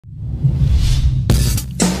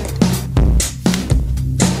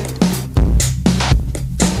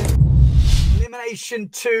Elimination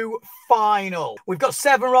 2 final. We've got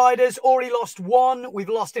 7 riders, already lost 1. We've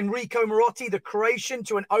lost Enrico Marotti, the Croatian,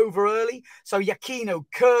 to an over early. So Iachino,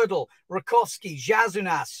 Kurdle, Rakowski,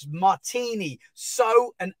 Jazunas, Martini,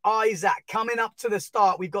 So and Isaac coming up to the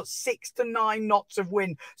start. We've got 6 to 9 knots of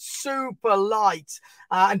wind, super light.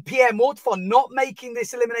 And Pierre Mortefond not making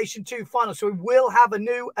this Elimination 2 final. So we will have a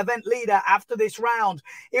new event leader after this round.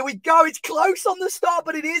 Here we go. It's close on the start,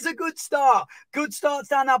 but it is a good start. Good starts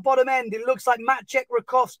down that bottom end. It looks like Maciek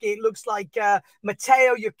Rakowski. It looks like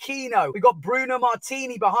Matteo Iachino. We've got Bruno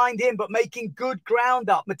Martini behind him, but making good ground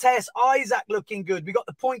up. Matthias Isaac looking good. We got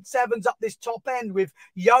the 0.7s up this top end with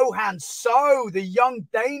Johan So, the young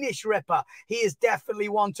Danish ripper. He is definitely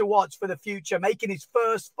one to watch for the future, making his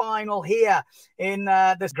first final here in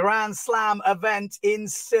this Grand Slam event in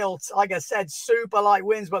Sylt. Like I said, super light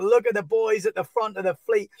winds, but look at the boys at the front of the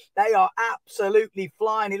fleet. They are absolutely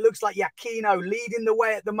flying. It looks like Iachino leading the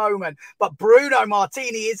way at the moment, but Bruno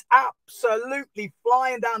Martini is absolutely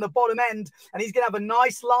flying down the bottom end, and he's going to have a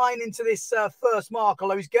nice line into this first mark,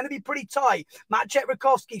 although he's going to be pretty tight. Maciek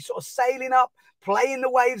Rakowski sort of sailing up, playing the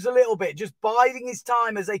waves a little bit, just biding his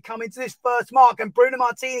time as they come into this first mark. And Bruno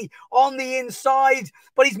Martini on the inside,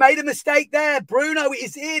 but he's made a mistake there. Bruno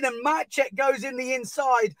is in and Maciek goes in the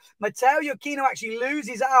inside. Matteo Iachino actually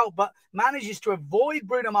loses out, but manages to avoid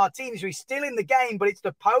Bruno Martini, so he's still in the game, but it's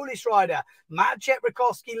the Polish rider, Maciek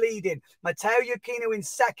Rakowski leading, Matteo Iachino in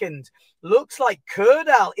second. Looks like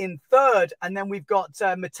Kurdal in third, and then we've got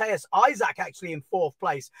Matthias Isaac actually in fourth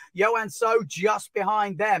place. Johan So just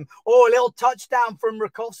behind them. Oh, a little touchdown from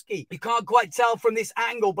Rakowski. You can't quite tell from this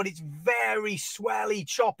angle, but it's very swelly,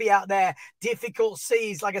 choppy out there. Difficult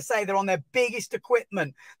seas. Like I say, they're on their biggest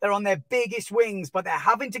equipment. They're on their biggest wings, but they're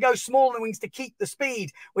having to go small in the wings to keep the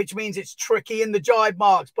speed, which means it's tricky in the jibe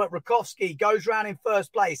marks. But Rakowski goes round in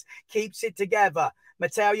first place, keeps it together.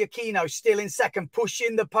 Matteo Iachino still in second,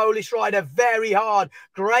 pushing the Polish rider very hard.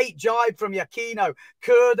 Great jibe from Iachino,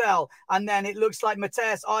 Kurdal, and then it looks like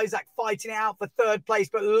Matthias Isaac fighting it out for third place.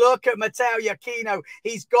 But look at Matteo Iachino.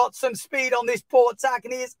 He's got some speed on this port tack,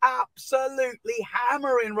 and he is absolutely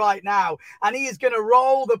hammering right now. And he is going to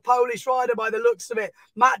roll the Polish rider by the looks of it.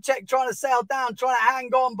 Maciek trying to sail down, trying to hang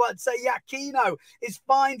on, but Iachino is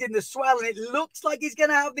finding the swell, and it looks like he's going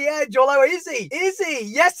to have the edge. Although, is he? Is he?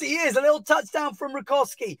 Yes, he is. A little touchdown from Rakowski.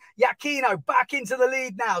 Iachino back into the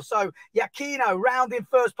lead now. So Iachino round in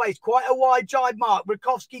first place. Quite a wide jibe mark.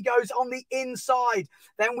 Rakowski goes on the inside.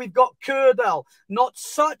 Then we've got Kurdal. Not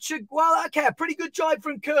such a, well, okay, a pretty good jibe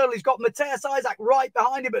from Kurdal. He's got Matthias Isaac right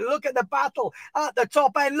behind him. But look at the battle at the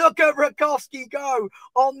top end. Look at Rakowski go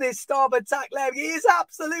on this starboard tack leg. He is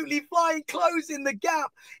absolutely flying, closing the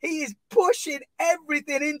gap. He is pushing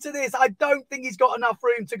everything into this. I don't think he's got enough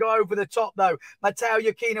room to go over the top, though. Matteo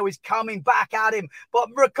Iachino is coming back at him, but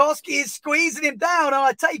Rakowski is squeezing him down, and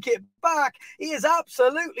I take it back. He has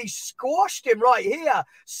absolutely squashed him right here.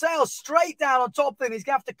 Sails straight down on top of him. He's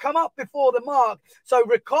going to have to come up before the mark. So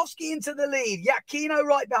Rakowski into the lead. Iachino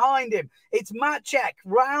right behind him. It's Maciek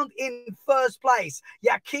round in first place.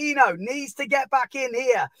 Iachino needs to get back in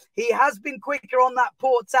here. He has been quicker on that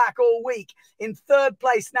port tack all week. In third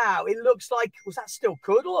place now, it looks like, was that still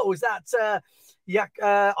Kurdal, or was that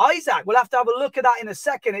Isaac? We'll have to have a look at that in a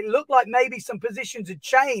second. It looked like maybe some positions had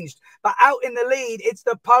changed, but out in the lead, it's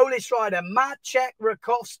the Polish rider, Maciek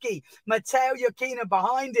Rakowski. Matteo Iachino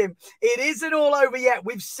behind him. It isn't all over yet.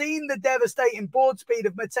 We've seen the devastating board speed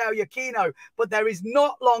of Matteo Iachino, but there is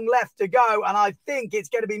not long left to go, and I think it's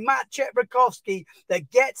going to be Maciek Rakowski that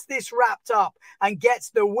gets this wrapped up and gets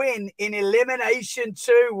the win in Elimination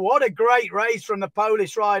 2. What a great race from the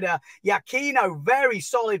Polish rider. Iachino, very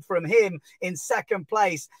solid from him in second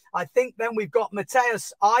place. I think then we've got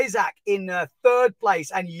Matthias Isaac in third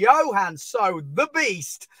place, and Johan So, the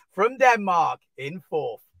beast from Denmark, in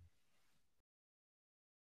fourth.